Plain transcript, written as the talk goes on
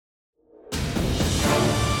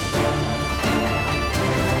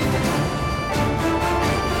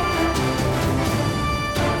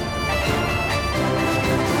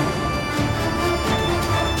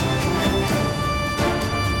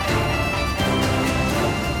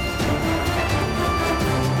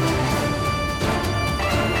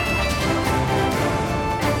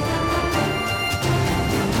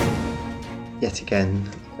yet again,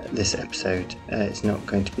 this episode is not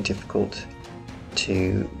going to be difficult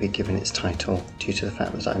to be given its title due to the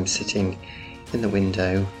fact that I'm sitting in the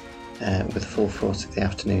window with full force of the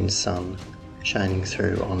afternoon sun shining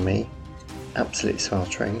through on me, absolutely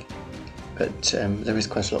sweltering. But there is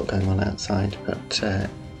quite a lot going on outside, but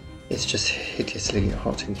it's just hideously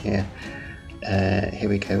hot in here. Here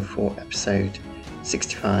we go for episode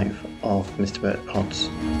 65 of Mr. Burt Pods.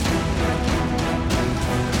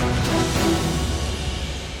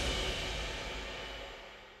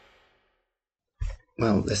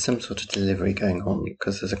 Well, there's some sort of delivery going on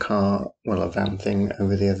because there's a van thing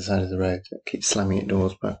over the other side of the road that keeps slamming its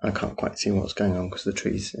doors, but I can't quite see what's going on because the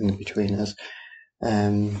tree's in between us.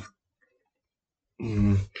 And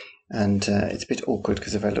it's a bit awkward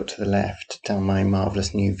because if I look to the left, down my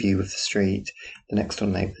marvellous new view of the street, the next door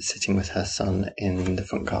neighbour's sitting with her son in the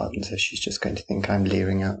front garden, so she's just going to think I'm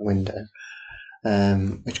leering out the window,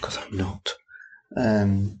 which of course I'm not.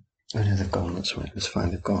 Oh no, they've gone, that's right, that's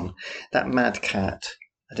fine, they've gone. That mad cat,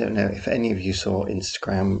 I don't know if any of you saw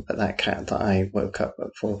Instagram, but that cat that I woke up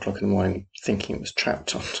at 4 o'clock in the morning thinking it was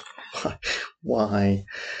trapped on... Why?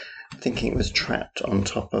 Thinking it was trapped on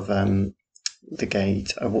top of the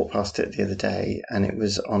gate. I walked past it the other day and it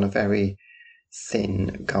was on a very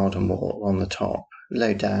thin garden wall on the top,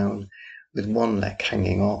 low down, with one leg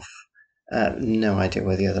hanging off. No idea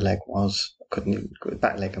where the other leg was.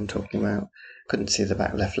 Back leg I'm talking about. Couldn't see the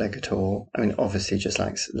back left leg at all. I mean, obviously just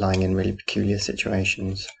likes lying in really peculiar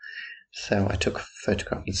situations. So I took a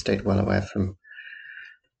photograph and stayed well away from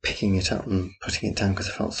picking it up and putting it down because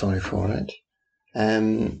I felt sorry for it.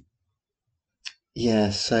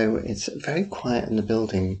 So it's very quiet in the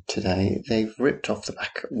building today. They've ripped off the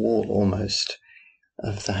back wall almost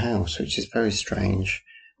of the house, which is very strange.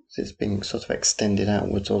 It's been sort of extended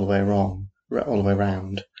outwards all the way around.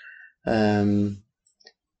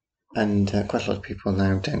 And quite a lot of people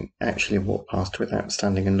now don't actually walk past without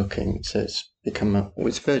standing and looking. So it's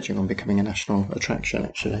it's verging on becoming a national attraction,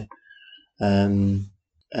 actually.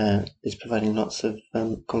 It's providing lots of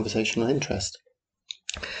conversational interest.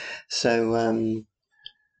 So,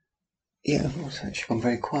 it's actually gone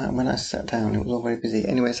very quiet. When I sat down, it was all very busy.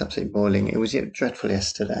 Anyway, it's absolutely boiling. It was dreadful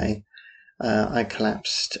yesterday. I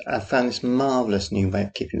collapsed. I found this marvellous new way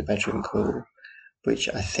of keeping the bedroom cool, which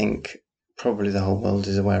I think probably the whole world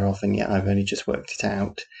is aware of, and yet I've only just worked it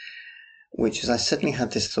out, which is I suddenly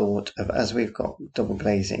had this thought of, as we've got double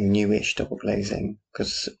glazing, newish double glazing,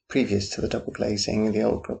 because previous to the double glazing, the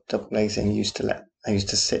old double glazing I used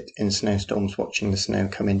to sit in snowstorms watching the snow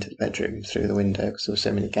come into the bedroom through the window because there were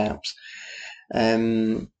so many gaps.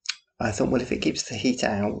 I thought, well, if it keeps the heat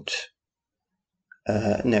out,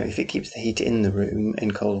 if it keeps the heat in the room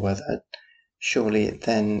in cold weather, surely it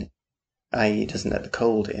then, i.e. doesn't let the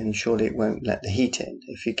cold in, surely it won't let the heat in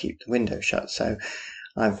if you keep the window shut. So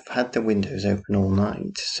I've had the windows open all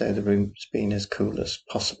night, so the room's been as cool as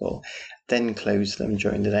possible, then closed them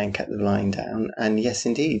during the day and kept the blind down, and yes,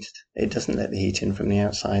 indeed, it doesn't let the heat in from the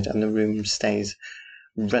outside, and the room stays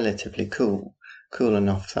relatively cool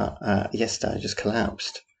enough that yesterday I just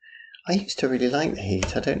collapsed. I used to really like the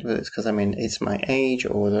heat. I don't know whether it's because it's my age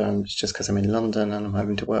or whether it's just because I'm in London and I'm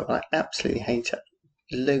having to work, but I absolutely hate it.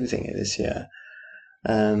 Loathing it this year.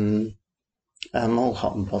 I'm all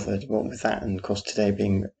hot and bothered, what with that, and of course today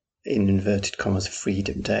being, in inverted commas,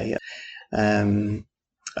 Freedom Day.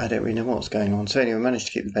 I don't really know what's going on. So anyway, I managed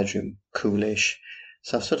to keep the bedroom coolish.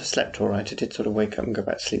 So I've sort of slept all right. I did sort of wake up and go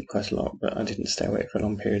back to sleep quite a lot, but I didn't stay awake for a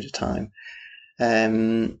long period of time.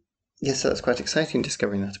 So that's quite exciting,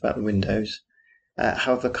 discovering that about the windows.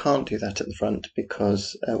 However, can't do that at the front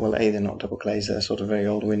because, A, they're not double glazed, they're sort of very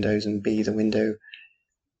old windows, and B, the window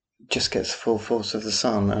just gets full force of the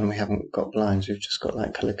sun and we haven't got blinds, we've just got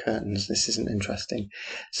light coloured curtains. This isn't interesting.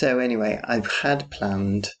 So anyway, I've had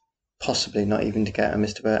planned possibly not even to get a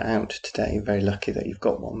Mr. Burt out today. Very lucky that you've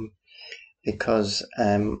got one, because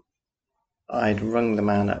I'd rung the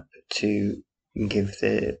man up to give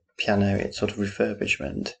the piano its sort of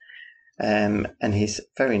refurbishment, and he's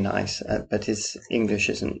very nice, but his English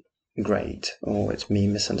isn't great, or it's me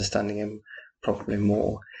misunderstanding him probably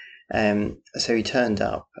more. So he turned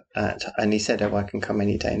up and he said, I can come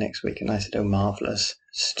any day next week. And I said, marvellous.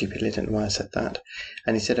 Stupidly didn't know why I said that.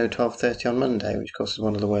 And he said, 12:30 on Monday, which of course is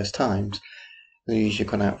one of the worst times. We usually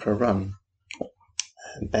gone out for a run,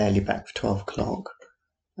 barely back for 12 o'clock.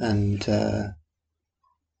 And,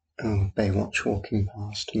 Baywatch walking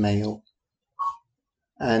past, mail.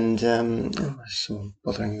 And, someone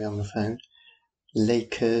bothering me on the phone.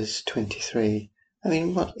 Lakers 23. I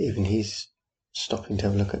mean, even he's stopping to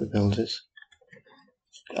have a look at the builders.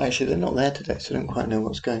 Actually, they're not there today, so I don't quite know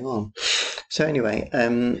what's going on. So anyway,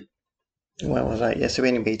 Where was I? Yeah, so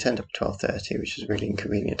anyway, he turned up at 12:30, which was a really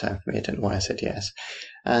inconvenient time for me. I don't know why I said yes.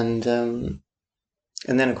 And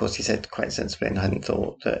then, of course, he said quite sensibly, and I hadn't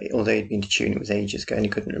thought that although he'd been to tune, it was ages ago, and he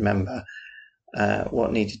couldn't remember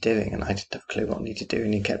what needed doing, and I didn't have a clue what needed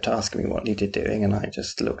doing. He kept asking me what needed doing, and I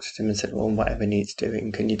just looked at him and said, well, whatever needs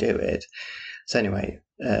doing, can you do it? So anyway,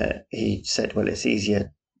 he said, well, it's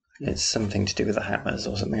easier. It's something to do with the hammers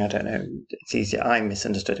or something. I don't know. It's easier. I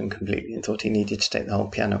misunderstood him completely and thought he needed to take the whole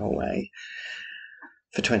piano away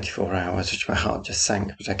for 24 hours, which my heart just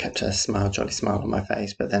sank, but I kept a jolly smile on my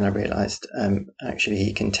face. But then I realised actually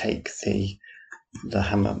he can take the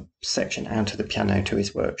hammer section out of the piano to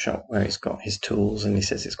his workshop where he's got his tools, and he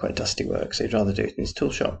says it's quite dusty work, so he'd rather do it in his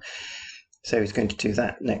tool shop. So he's going to do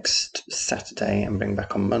that next Saturday and bring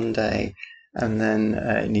back on Monday. And then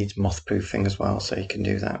it needs moth proofing as well, so he can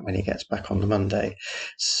do that when he gets back on the Monday.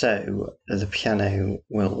 So the piano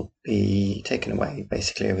will be taken away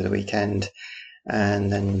basically over the weekend,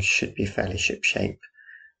 and then should be fairly shipshape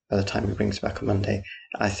by the time he brings it back on Monday.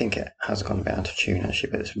 I think it has gone a bit out of tune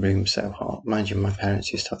actually, but this room's so hot. Mind you, my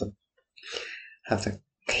parents used to have the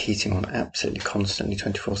heating on absolutely constantly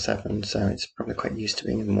 24/7, so it's probably quite used to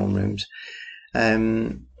being in warm rooms.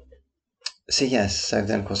 So yes, so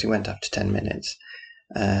then of course he went after 10 minutes.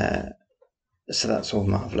 So that's all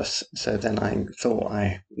marvellous. So then I thought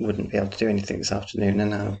I wouldn't be able to do anything this afternoon, and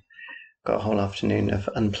now got a whole afternoon of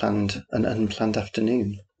an unplanned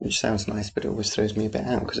afternoon, which sounds nice, but it always throws me a bit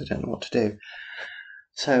out because I don't know what to do.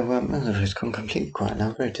 So it's gone completely quiet now.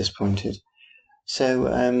 I'm very disappointed. So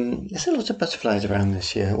there's a lot of butterflies around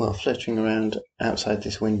this year. Well, fluttering around outside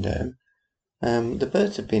this window. The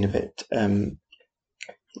birds have been a bit.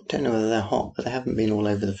 Don't know whether they're hot, but they haven't been all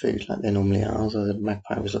over the food like they normally are. Although the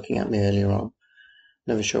magpie was looking at me earlier on.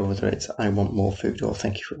 Never sure whether it's I want more food or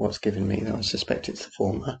thank you for what's given me. I suspect it's the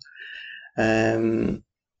former. So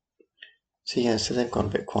they've gone a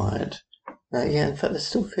bit quiet. In fact, there's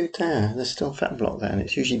still food there. There's still a fat block there, and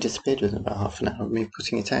it's usually disappeared within about half an hour of me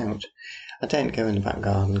putting it out. I don't go in the back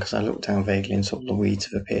garden because I looked down vaguely and saw the weeds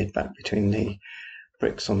have appeared back between the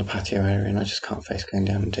bricks on the patio area, and I just can't face going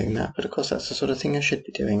down and doing that. But of course, that's the sort of thing I should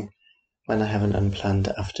be doing when I have an unplanned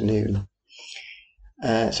afternoon.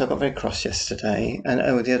 So I got very cross yesterday, and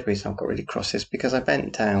the other reason I got really cross is because I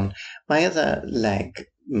bent down my other leg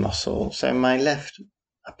muscle. So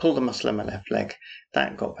I pulled the muscle in my left leg.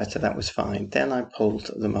 That got better. That was fine. Then I pulled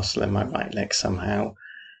the muscle in my right leg somehow,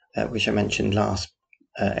 which I mentioned last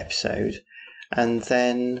episode, and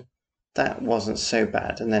then that wasn't so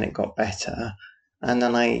bad. And then it got better, and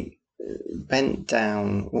then I bent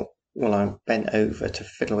down. Well, I bent over to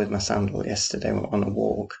fiddle with my sandal yesterday on a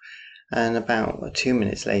walk. And about 2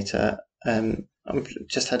 minutes later, I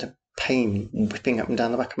just had a pain whipping up and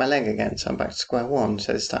down the back of my leg again. So I'm back to square one.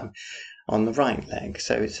 So this time on the right leg.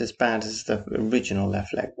 So it's as bad as the original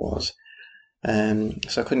left leg was.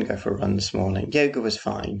 So I couldn't go for a run this morning. Yoga was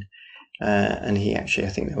fine. And I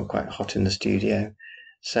think they were quite hot in the studio.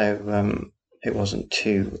 So it wasn't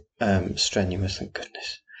too strenuous, thank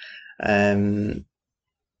goodness.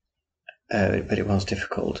 But it was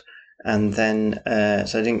difficult. And then,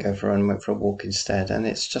 so I didn't go for a run, went for a walk instead, and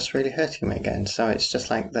it's just really hurting me again. So it's just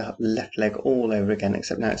like the left leg all over again,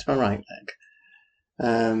 except now it's my right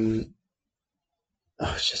leg.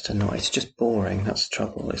 It's just annoying. It's just boring. That's the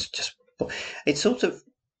trouble. It's sort of,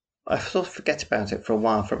 I sort of forget about it for a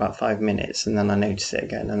while, for about 5 minutes, and then I notice it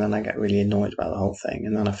again, and then I get really annoyed about the whole thing,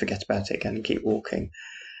 and then I forget about it again and keep walking,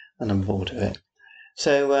 and I'm bored of it.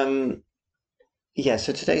 So,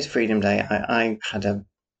 so today's Freedom Day.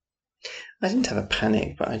 I didn't have a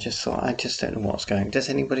panic, but I just thought, I just don't know what's going on. Does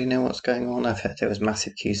anybody know what's going on? I've heard there was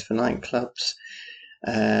massive queues for nightclubs.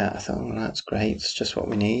 I thought, well, that's great. It's just what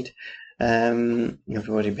we need.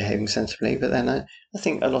 Everybody behaving sensibly. But then I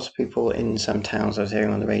think a lot of people in some towns I was hearing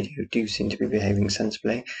on the radio do seem to be behaving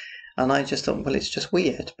sensibly. And I just thought, well, it's just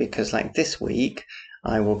weird because like this week,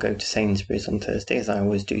 I will go to Sainsbury's on Thursday, as I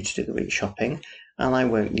always do, to do the week shopping. And I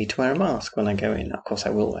won't need to wear a mask when I go in. Of course, I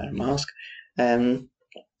will wear a mask.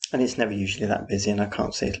 And it's never usually that busy, and I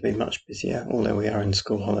can't say it'll be much busier, although we are in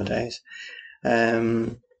school holidays.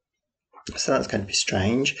 So that's going to be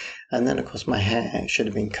strange. And then, of course, my hair should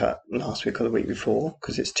have been cut last week or the week before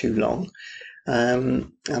because it's too long.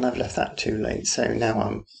 And I've left that too late. So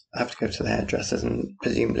now I have to go to the hairdressers, and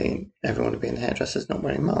presumably everyone will be in the hairdressers not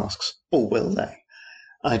wearing masks. Or will they?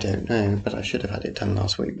 I don't know, but I should have had it done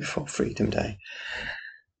last week before Freedom Day.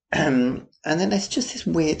 And then it's just this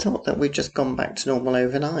weird thought that we've just gone back to normal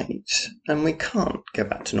overnight. And we can't go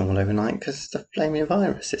back to normal overnight because the flaming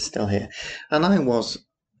virus is still here. And I was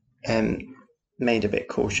made a bit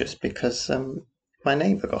cautious because my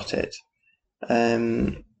neighbour got it.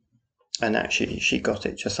 And actually, she got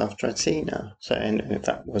it just after I'd seen her. So, and if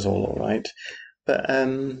that was all right. But,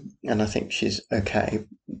 and I think she's okay.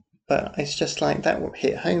 But it's just like that will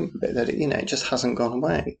hit home a bit that, it just hasn't gone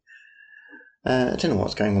away. I don't know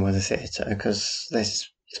what's going on with the theatre because this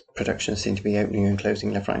production seem to be opening and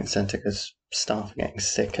closing left, right, and centre because staff are getting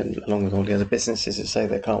sick, and along with all the other businesses that say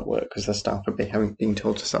they can't work because their staff are being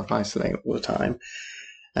told to self-isolate all the time.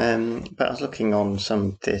 But I was looking on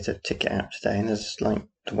some theatre ticket app today, and there's like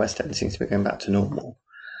the West End seems to be going back to normal.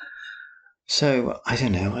 So I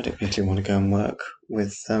don't know. I don't particularly want to go and work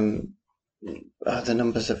with the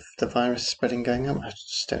numbers of the virus spreading going up. I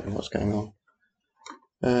just don't know what's going on.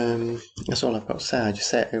 That's all I've got to say. I just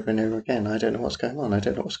say it over and over again. I don't know what's going on. I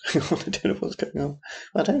don't know what's going on. I don't know what's going on.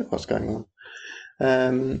 I don't know what's going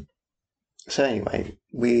on. So anyway,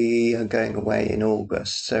 we are going away in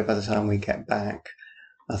August. So by the time we get back,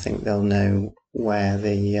 I think they'll know where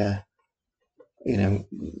the,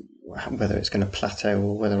 whether it's going to plateau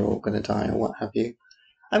or whether we're all going to die or what have you.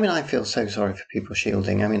 I mean, I feel so sorry for people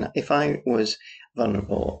shielding. I mean, if I was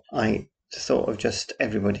vulnerable, I thought of just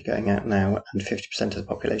everybody going out now and 50% of the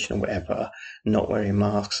population or whatever not wearing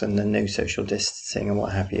masks and then no social distancing and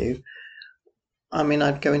what have you. I mean,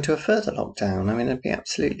 I'd go into a further lockdown. I mean, I'd be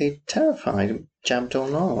absolutely terrified, jabbed or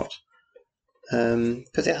not,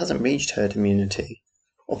 because it hasn't reached herd immunity,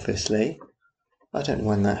 obviously. I don't know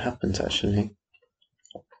when that happens, actually.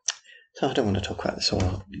 So I don't want to talk about this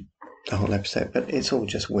the whole episode, but it's all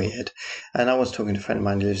just weird. And I was talking to a friend of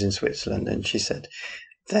mine who lives in Switzerland, and she said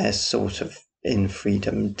they're sort of in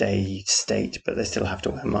Freedom Day state, but they still have to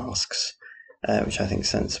wear masks, which I think is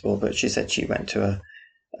sensible. But she said she went to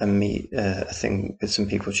a thing with some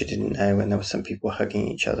people she didn't know, and there were some people hugging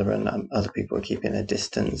each other, and other people were keeping their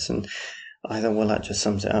distance. And I thought, well, that just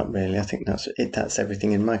sums it up, really. I think that's it. That's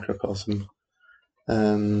everything in microcosm.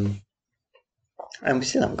 And we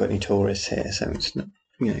still haven't got any tourists here, so it's not,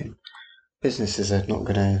 businesses are not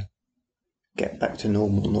going to get back to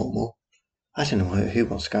normal. I don't know who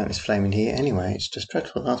wants to go in this flaming heat anyway. It's just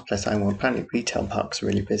dreadful. The last place I want, apparently retail parks are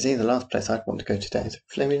really busy. The last place I'd want to go today is a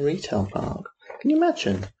flaming retail park. Can you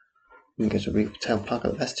imagine? You can go to a retail park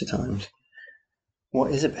at the best of times.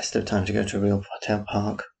 What is the best of time to go to a retail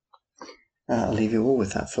park? I'll leave you all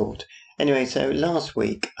with that thought. Anyway, so last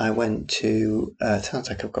week I went to, sounds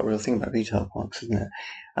like I've got a real thing about retail parks, isn't it?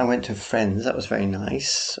 I went to Friends, that was very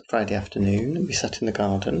nice, Friday afternoon, and we sat in the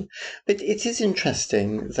garden. But it is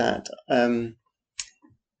interesting that I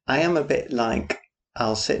am a bit like,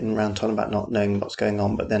 I'll sit and rant on about not knowing what's going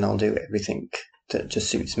on, but then I'll do everything that just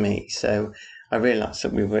suits me. So I realised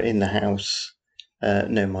that we were in the house,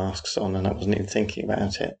 no masks on, and I wasn't even thinking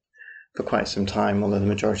about it for quite some time, although the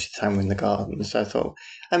majority of the time we're in the garden. So I thought,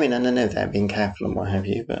 I mean, and I know they're being careful and what have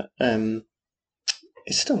you, but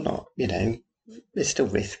it's still not, it's still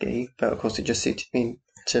risky. But of course, it just suited me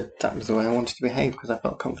that was the way I wanted to behave because I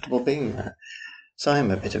felt comfortable being there. So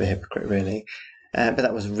I'm a bit of a hypocrite, really. But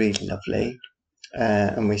that was really lovely.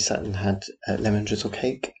 And we sat and had lemon drizzle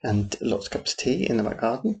cake and lots of cups of tea in the back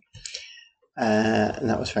garden. And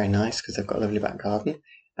that was very nice because they've got a lovely back garden.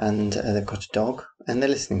 And they've got a dog, and they're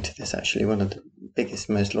listening to this, actually, one of the biggest,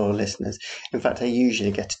 most loyal listeners. In fact, I usually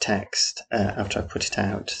get a text after I put it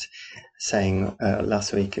out saying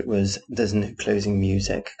last week it was, there's no closing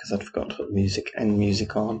music, because I'd forgotten to put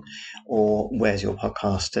music on, or where's your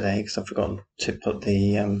podcast today, because I've forgotten to put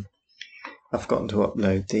I've forgotten to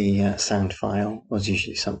upload the sound file, was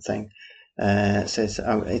usually something. So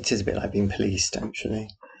it is a bit like being policed, actually.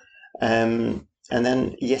 And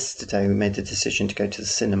then yesterday we made the decision to go to the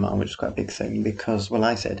cinema, which was quite a big thing because, well,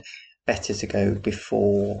 I said better to go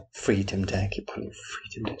before Freedom Day. I keep calling it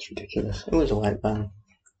Freedom Day, it's ridiculous. It was a white van.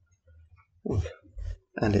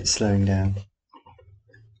 And it's slowing down.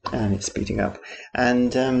 And it's speeding up.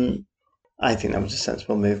 And I think that was a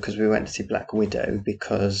sensible move because we went to see Black Widow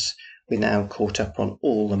because we now caught up on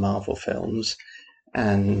all the Marvel films.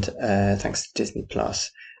 And thanks to Disney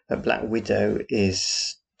Plus, Black Widow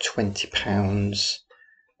is £20,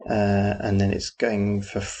 and then it's going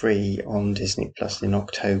for free on Disney Plus in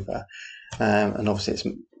October. And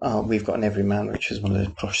obviously, we've got an Everyman, which is one of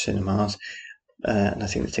those posh cinemas, and I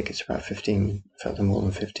think the tickets are about 15, further more than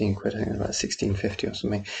 15 quid. I think it's about 16.50 or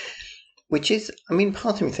something. Which is, I mean,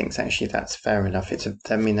 part of me thinks actually that's fair enough.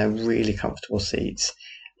 They're really comfortable seats.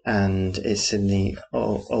 And it's in the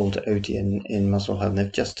old Odeon in Muswell Hill, and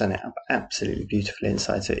they've just done it up absolutely beautifully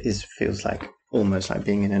inside. So it feels like almost like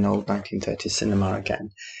being in an old 1930s cinema again.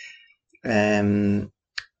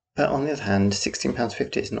 But on the other hand,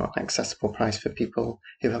 £16.50 is not an accessible price for people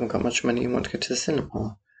who haven't got much money and want to go to the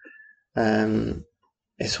cinema.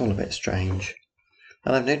 It's all a bit strange.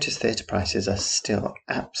 And I've noticed theatre prices are still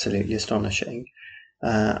absolutely astonishing.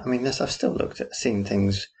 I've still seen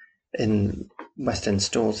things in West End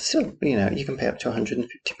stores. Still, you can pay up to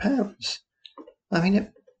 £150. I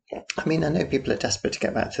know people are desperate to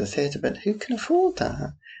get back to the theatre, but who can afford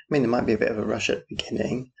that? There might be a bit of a rush at the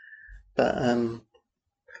beginning, but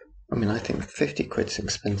I think 50 quid's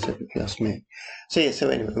expensive, if you ask me. So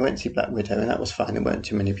anyway, we went to see Black Widow, and that was fine. There weren't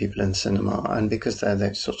too many people in the cinema, and because they're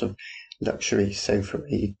those sort of luxury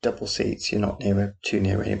sofa-y double seats, you're not too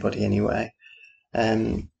near anybody anyway.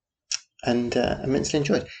 Immensely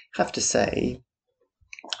enjoyed. I have to say,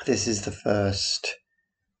 this is the first.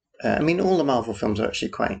 All the Marvel films are actually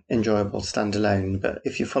quite enjoyable standalone, but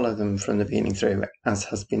if you follow them from the beginning through, as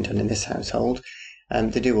has been done in this household,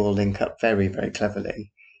 they do all link up very, very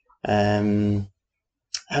cleverly. I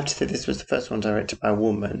have to say this was the first one directed by a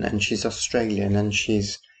woman, and she's Australian, and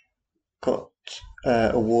she's got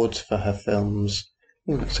awards for her films.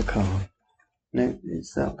 Oh, that's a car. No,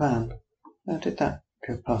 it's that van. How did that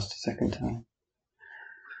go past a second time?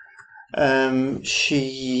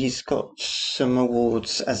 She's got some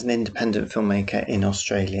awards as an independent filmmaker in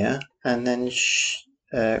Australia, and then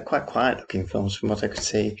quite quiet-looking films from what I could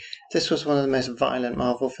see. This was one of the most violent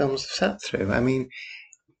Marvel films I've sat through.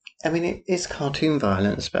 It is cartoon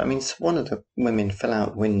violence, but one of the women fell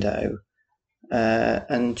out the window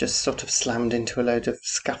and just sort of slammed into a load of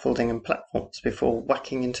scaffolding and platforms before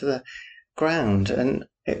whacking into the ground, and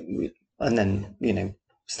then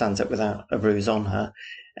stands up without a bruise on her.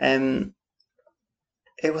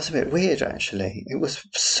 It was a bit weird, actually. It was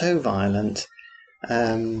so violent.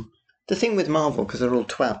 The thing with Marvel, because they're all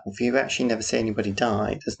 12, you actually never see anybody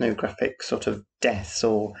die. There's no graphic sort of deaths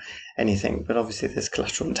or anything, but obviously there's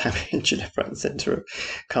collateral damage left, right and centre of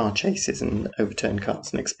car chases and overturned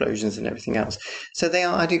cars and explosions and everything else. So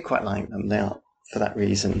I do quite like them. They are for that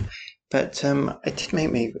reason. But it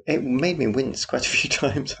made me wince quite a few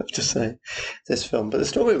times, I have to say, this film. But the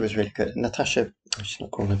story was really good. Natasha, she's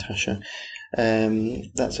not called Natasha,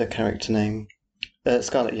 that's her character name.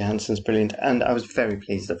 Scarlett Johansson's brilliant, and I was very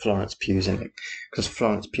pleased that Florence Pugh's in it, because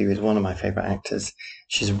Florence Pugh is one of my favourite actors.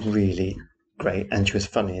 She's really great, and she was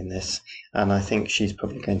funny in this, and I think she's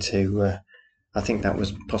probably going to, I think that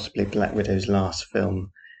was possibly Black Widow's last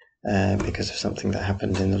film, because of something that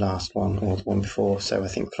happened in the last one, or the one before, so I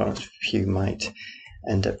think Florence Pugh might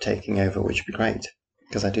end up taking over, which would be great,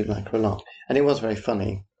 because I do like her a lot, and it was very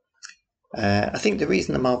funny. I think the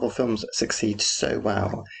reason the Marvel films succeed so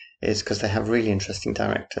well is because they have really interesting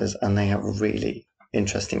directors and they have really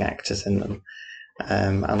interesting actors in them.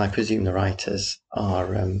 And I presume the writers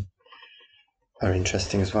are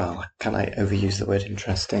interesting as well. Can I overuse the word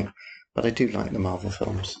interesting? But I do like the Marvel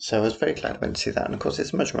films. So I was very glad I went to see that. And of course,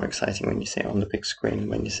 it's much more exciting when you see it on the big screen,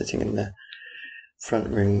 when you're sitting in the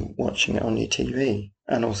front room watching it on your TV.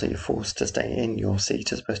 And also you're forced to stay in your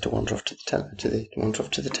seat as opposed to wander off to the television, wander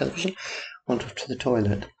off to the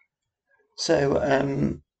toilet.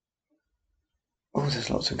 So, there's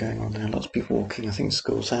lots of going on there, lots of people walking, I think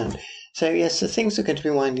school's out. So yes, so things are going to be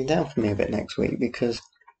winding down for me a bit next week because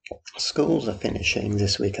schools are finishing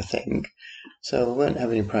this week, I think. So I won't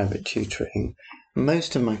have any private tutoring.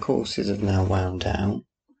 Most of my courses have now wound down.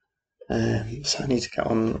 So I need to get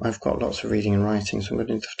on. I've got lots of reading and writing, so I'm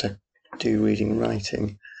going to have to do reading and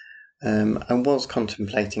writing. I was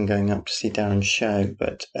contemplating going up to see Darren's show,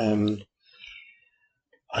 but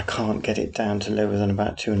I can't get it down to lower than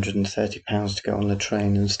about £230 to go on the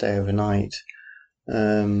train and stay overnight.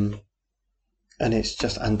 And it's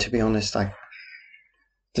just, and to be honest, I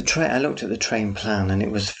looked at the train plan and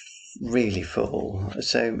it was really full.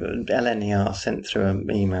 So LNER sent through an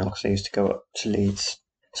email, because I used to go up to Leeds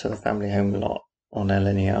to the family home a lot on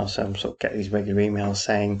LNER, so I'm sort of get these regular emails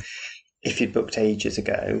saying if you'd booked ages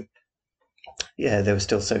ago, yeah, there was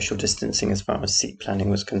still social distancing as far as seat planning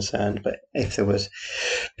was concerned, but if there was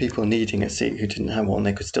people needing a seat who didn't have one,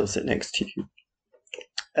 they could still sit next to you.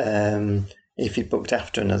 If you booked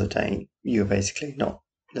after another day, you're basically not,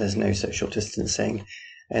 there's no social distancing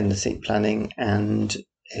in the seat planning, and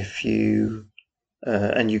if you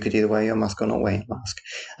and you could either wear your mask or not wear your mask.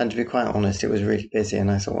 And to be quite honest, it was really busy,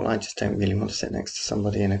 and I thought, well, I just don't really want to sit next to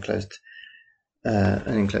somebody in an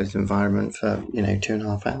enclosed environment for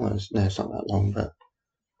 2.5 hours. No, it's not that long, but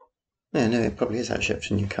yeah, no, it probably is actually up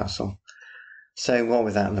to Newcastle. So what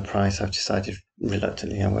with that and the price, I've decided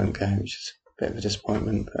reluctantly I won't go, which is a bit of a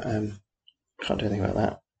disappointment, but can't do anything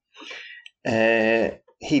about that.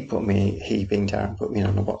 He being Darren, put me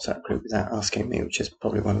on a WhatsApp group without asking me, which is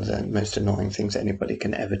probably one of the most annoying things anybody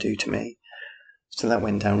can ever do to me. So that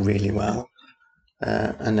went down really well.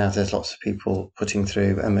 And now there's lots of people putting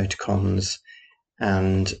through emoticons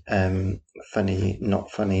and funny,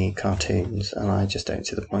 not funny cartoons, and I just don't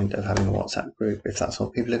see the point of having a WhatsApp group if that's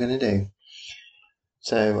what people are going to do.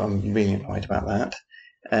 So I'm really annoyed about that.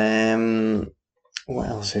 What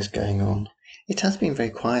else is going on? It has been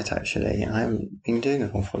very quiet, actually. I haven't been doing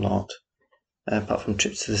an awful lot, apart from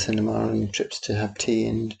trips to the cinema and trips to have tea.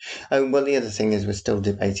 And the other thing is we're still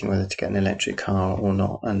debating whether to get an electric car or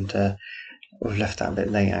not, and we've left that a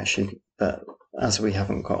bit late, actually. But as we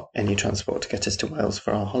haven't got any transport to get us to Wales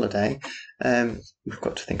for our holiday, we've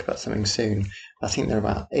got to think about something soon. I think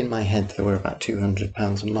in my head, they were about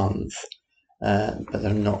 £200 a month, but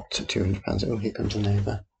they're not £200. Oh, here comes a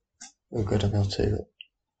neighbour. Oh, good, I'll be able to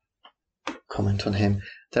comment on him.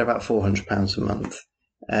 They're about £400 a month,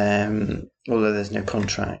 although there's no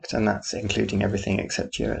contract, and that's including everything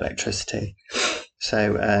except your electricity.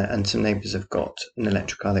 So, and some neighbours have got an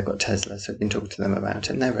electric car, they've got Tesla, so I've been talking to them about it,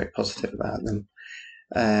 and they're very positive about them.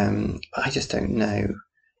 But I just don't know.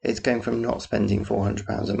 It's going from not spending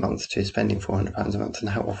 £400 a month to spending £400 a month, and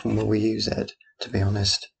how often will we use it, to be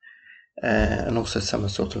honest? And also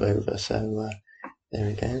summer's sort of over, so there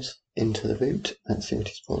he goes, into the boot. Let's see what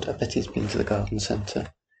he's bought. I bet he's been to the garden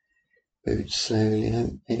centre. Boot slowly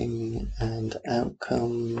opening, and out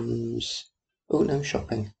comes... Oh, no,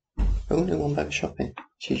 shopping. Oh, no, one bag of shopping.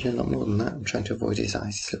 It's usually a lot more than that. I'm trying to avoid his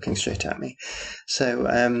eyes. He's looking straight at me. So,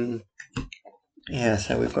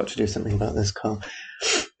 so we've got to do something about this car.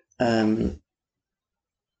 Anyway,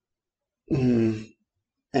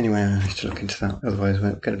 I have to look into that. Otherwise,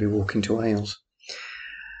 we're going to be walking to Wales.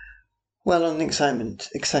 Well, on an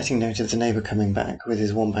exciting note of the neighbour coming back with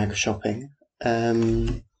his one bag of shopping,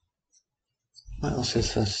 what else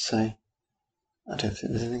is there to say? I don't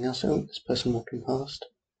think there's anything else. Oh, this person walking past.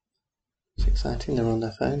 It's exciting. They're on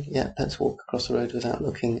their phone. Yeah, let's walk across the road without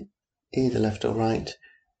looking either left or right,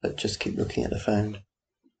 but just keep looking at the phone.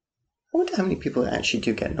 I wonder how many people actually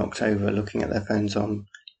do get knocked over looking at their phones on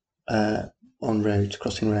roads,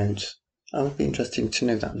 crossing roads. I would be interested to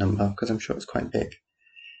know that number, because I'm sure it's quite big.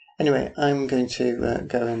 Anyway, I'm going to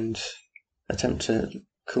go and attempt to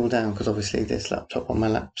cool down, because obviously this laptop on my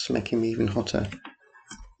lap's making me even hotter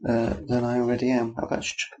than I already am. I've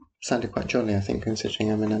actually sounded quite jolly, I think,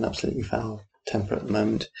 considering I'm in an absolutely foul temper at the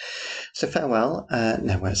moment. So farewell.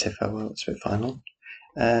 No, I won't say farewell, it's a bit final.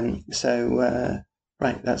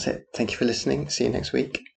 Right, that's it. Thank you for listening. See you next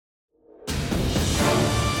week.